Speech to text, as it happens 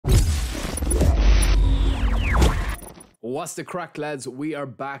What's the crack, lads? We are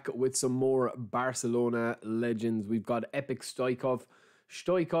back with some more Barcelona legends. We've got EPICS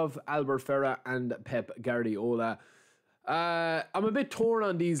Stoichkov, Albert Ferrer, and Pep Guardiola. I'm a bit torn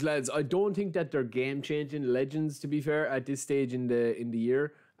on these lads. I don't think that they're game-changing legends, to be fair, at this stage in the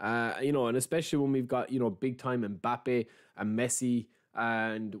year. And especially when we've got, big time Mbappe and Messi,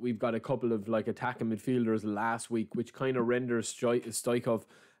 and we've got a couple of attacking midfielders last week, which kind of renders Stoichkov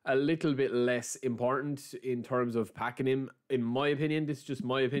a little bit less important in terms of packing him, in my opinion. This is just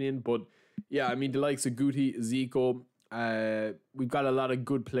my opinion, but yeah, I mean, the likes of Guti, Zico, we've got a lot of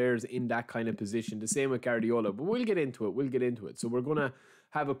good players in that kind of position. The same with Guardiola, but we'll get into it. So we're going to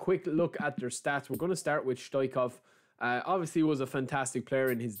have a quick look at their stats. We're going to start with Stoichkov. Obviously was a fantastic player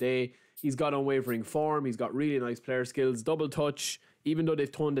in his day. He's got unwavering form. He's got really nice player skills, double touch. Even though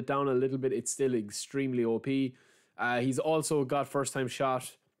they've toned it down a little bit, it's still extremely OP. He's also got first time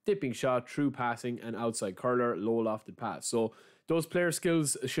shot, dipping shot, true passing, and outside curler, low lofted pass. So those player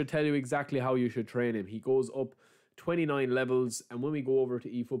skills should tell you exactly how you should train him. He goes up 29 levels, and when we go over to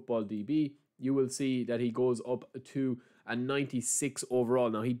eFootball DB, you will see that he goes up to a 96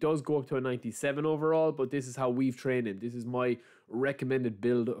 overall. Now, he does go up to a 97 overall, but this is how we've trained him. This is my recommended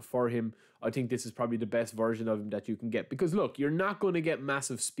build for him. I think this is probably the best version of him that you can get. Because, look, you're not going to get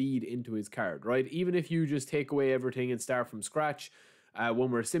massive speed into his card, right? Even if you just take away everything and start from scratch,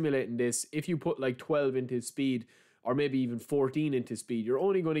 when we're simulating this, if you put 12 into his speed, or maybe even 14 into speed, you're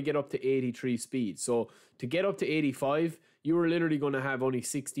only going to get up to 83 speed. So to get up to 85, you are literally going to have only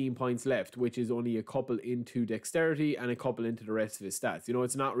 16 points left, which is only a couple into dexterity and a couple into the rest of his stats.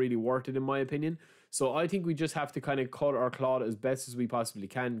 It's not really worth it in my opinion. So I think we just have to kind of cut our cloth as best as we possibly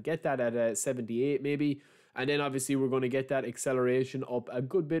can. Get that at a 78 maybe. And then obviously we're going to get that acceleration up a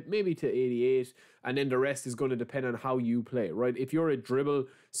good bit, maybe to 88. And then the rest is going to depend on how you play, right? If you're a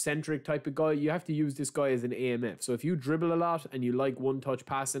dribble-centric type of guy, you have to use this guy as an AMF. So if you dribble a lot and you like one-touch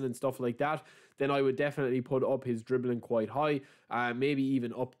passing and stuff like that, then I would definitely put up his dribbling quite high. Maybe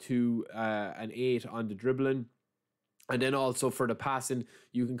even up to an 8 on the dribbling. And then also for the passing,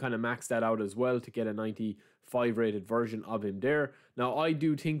 you can kind of max that out as well to get a 95 rated version of him there. Now, I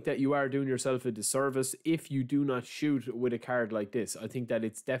do think that you are doing yourself a disservice if you do not shoot with a card like this. I think that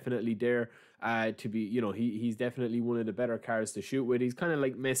it's definitely there to be, he's definitely one of the better cards to shoot with. He's kind of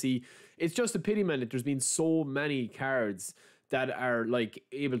like Messi. It's just a pity, man, that there's been so many cards that are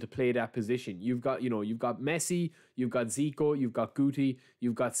able to play that position. You've got Messi, you've got Zico, you've got Guti,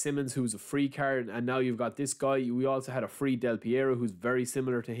 you've got Simmons, who's a free card, and now you've got this guy. We also had a free Del Piero, who's very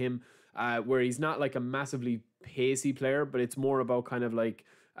similar to him, where he's not a massively pacey player, but it's more about kind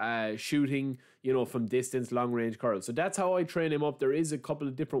of shooting, from distance, long range curls. So that's how I train him up. There is a couple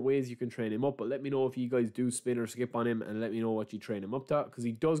of different ways you can train him up, but let me know if you guys do spin or skip on him, and let me know what you train him up to, because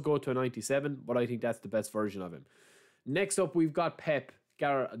he does go to a 97, but I think that's the best version of him. Next up, we've got Pep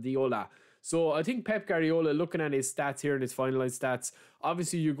Guardiola. So I think Pep Guardiola, looking at his stats here and his finalized stats,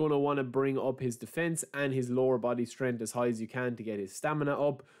 obviously you're going to want to bring up his defense and his lower body strength as high as you can to get his stamina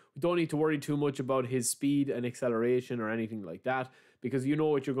up. We don't need to worry too much about his speed and acceleration or anything like that, because you know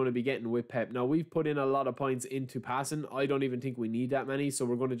what you're going to be getting with Pep. Now, we've put in a lot of points into passing. I don't even think we need that many, so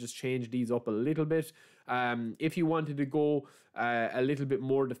we're going to just change these up a little bit. If you wanted to go a little bit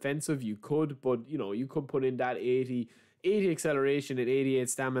more defensive, you could, but you could put in that 80 acceleration and 88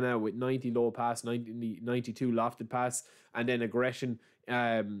 stamina with 90 low pass, 92 lofted pass, and then aggression.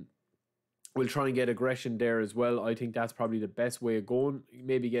 We'll try and get aggression there as well. I think that's probably the best way of going.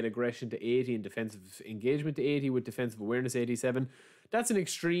 Maybe get aggression to 80 and defensive engagement to 80 with defensive awareness 87. That's an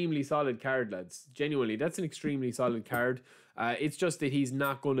extremely solid card, lads. Genuinely, that's an extremely solid card. It's just that he's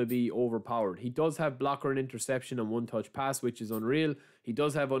not going to be overpowered. He does have blocker and interception and one-touch pass, which is unreal. He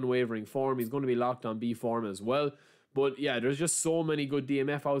does have unwavering form. He's going to be locked on B form as well. But yeah, there's just so many good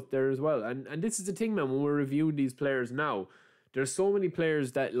DMF out there as well. And this is the thing, man, when we're reviewing these players now, there's so many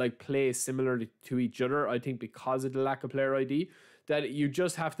players that play similarly to each other, I think, because of the lack of player ID, that you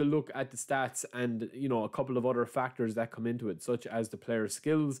just have to look at the stats and, a couple of other factors that come into it, such as the player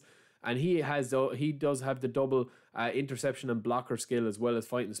skills. And he does have the double interception and blocker skill, as well as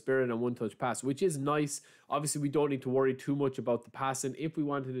fighting spirit and one-touch pass, which is nice. Obviously, we don't need to worry too much about the passing. If we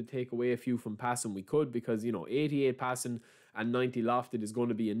wanted to take away a few from passing, we could, because 88 passing and 90 lofted is going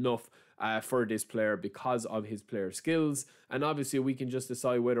to be enough for this player because of his player skills. And obviously we can just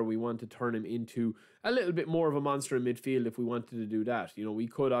decide whether we want to turn him into a little bit more of a monster in midfield if we wanted to do that. We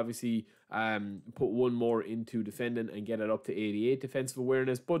could obviously put one more into defending and get it up to 88 defensive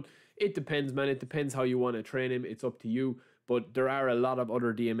awareness, but it depends, man. It depends how you want to train him. It's up to you. But there are a lot of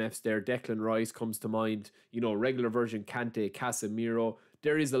other DMFs there. Declan Rice comes to mind, regular version Kante, Casemiro,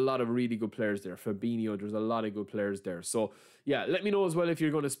 there is a lot of really good players there. Fabinho, there's a lot of good players there. So yeah, let me know as well if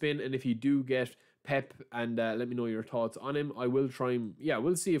you're going to spin, and if you do get Pep, and let me know your thoughts on him. I will try and, yeah,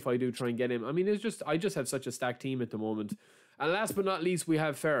 we'll see if I do try and get him. I mean, I just have such a stacked team at the moment. And last but not least, we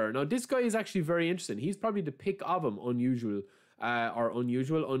have Ferrer. Now, this guy is actually very interesting. He's probably the pick of him, unusual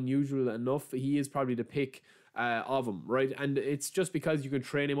enough. He is probably the pick of him, right? And it's just because you can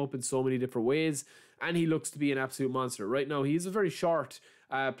train him up in so many different ways, and he looks to be an absolute monster. Right now, he's a very short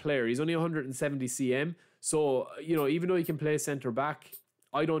player. He's only 170 cm. So, you know, even though he can play centre back,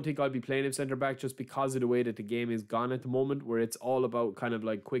 I don't think I'll be playing him centre back just because of the way that the game is gone at the moment, where it's all about kind of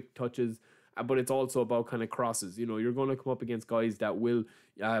like quick touches, but it's also about kind of crosses. You know, you're going to come up against guys that will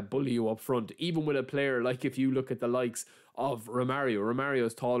bully you up front. Even with a player, like if you look at the likes of Romario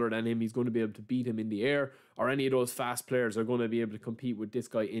is taller than him. He's going to be able to beat him in the air, or any of those fast players are going to be able to compete with this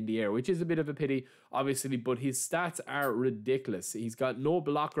guy in the air, which is a bit of a pity, obviously, but his stats are ridiculous. He's got no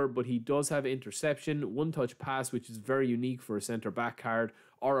blocker, but he does have interception, one-touch pass, which is very unique for a centre-back card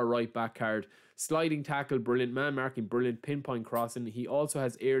or a right-back card. Sliding tackle, brilliant. Man marking, brilliant. Pinpoint crossing. He also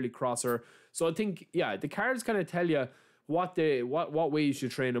has early crosser. So I think, yeah, the cards kind of tell you what way you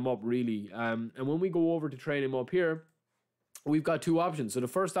should train him up, really. And when we go over to train him up here, we've got two options. So the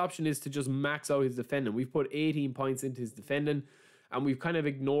first option is to just max out his defending. We've put 18 points into his defending, and we've kind of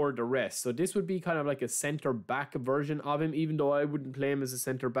ignored the rest. So this would be kind of like a centre-back version of him, even though I wouldn't play him as a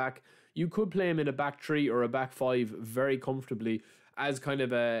centre-back. You could play him in a back three or a back five very comfortably as kind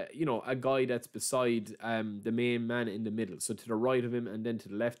of a, you know, a guy that's beside the main man in the middle. So to the right of him and then to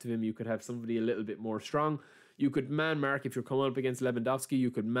the left of him, you could have somebody a little bit more strong. You could man mark if you're coming up against Lewandowski.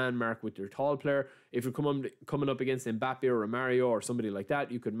 You could man mark with your tall player. If you're coming up against Mbappe or Romario or somebody like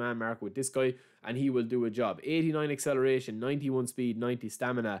that, you could man mark with this guy and he will do a job. 89 acceleration, 91 speed, 90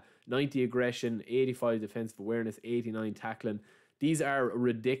 stamina, 90 aggression, 85 defensive awareness, 89 tackling. These are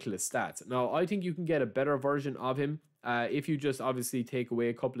ridiculous stats. Now, I think you can get a better version of him if you just obviously take away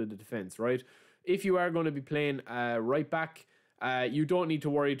a couple of the defense, right? If you are going to be playing right back, you don't need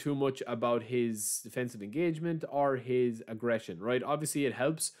to worry too much about his defensive engagement or his aggression, right? Obviously, it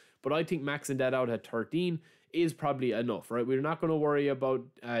helps, but I think maxing that out at 13 is probably enough, right? We're not going to worry about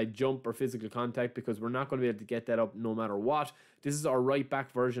jump or physical contact because we're not going to be able to get that up no matter what. This is our right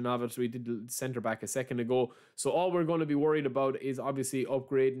back version of it. So we did the centre back a second ago. So all we're going to be worried about is obviously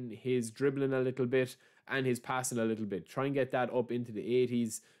upgrading his dribbling a little bit and his passing a little bit. Try and get that up into the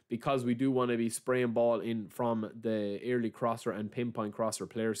 80s because we do want to be spraying ball in from the early crosser and pinpoint crosser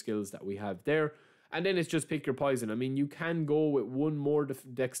player skills that we have there. And then it's just pick your poison. I mean, you can go with one more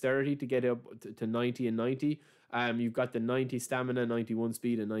dexterity to get up to 90 and 90. You've got the 90 stamina, 91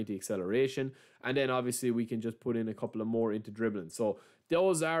 speed, and 90 acceleration. And then obviously we can just put in a couple of more into dribbling. So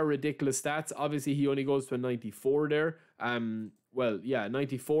those are ridiculous stats. Obviously, he only goes to a 94 there.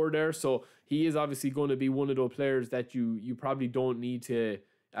 94 there. So he is obviously going to be one of those players that you probably don't need to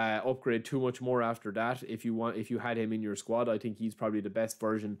upgrade too much more after that. If you had him in your squad, I think he's probably the best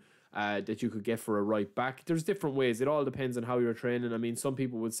version that you could get for a right back. There's different ways. It all depends on how you're training. I mean, some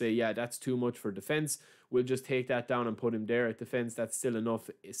people would say, yeah, that's too much for defense. We'll just take that down and put him there at defense. That's still enough.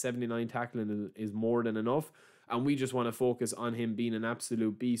 79 tackling is more than enough. And we just want to focus on him being an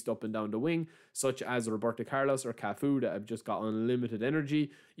absolute beast up and down the wing, such as Roberto Carlos or Cafu that have just got unlimited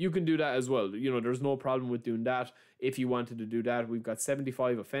energy. You can do that as well. You know, there's no problem with doing that. If you wanted to do that, we've got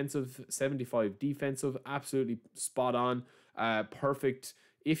 75 offensive, 75 defensive, absolutely spot on, perfect.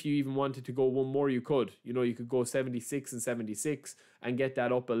 If you even wanted to go one more, you could. You know, you could go 76 and 76 and get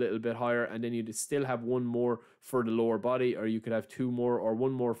that up a little bit higher, and then you'd still have one more for the lower body, or you could have two more or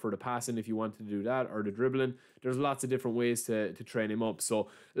one more for the passing if you wanted to do that, or the dribbling. There's lots of different ways to train him up. So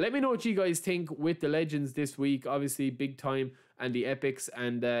let me know what you guys think with the legends this week. Obviously, big time and the epics,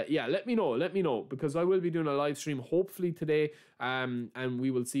 and let me know because I will be doing a live stream hopefully today, and we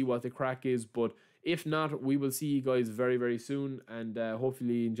will see what the crack is. But if not, we will see you guys very, very soon, and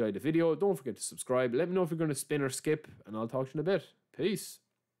hopefully you enjoyed the video. Don't forget to subscribe. Let me know if you're going to spin or skip, and I'll talk to you in a bit. Peace.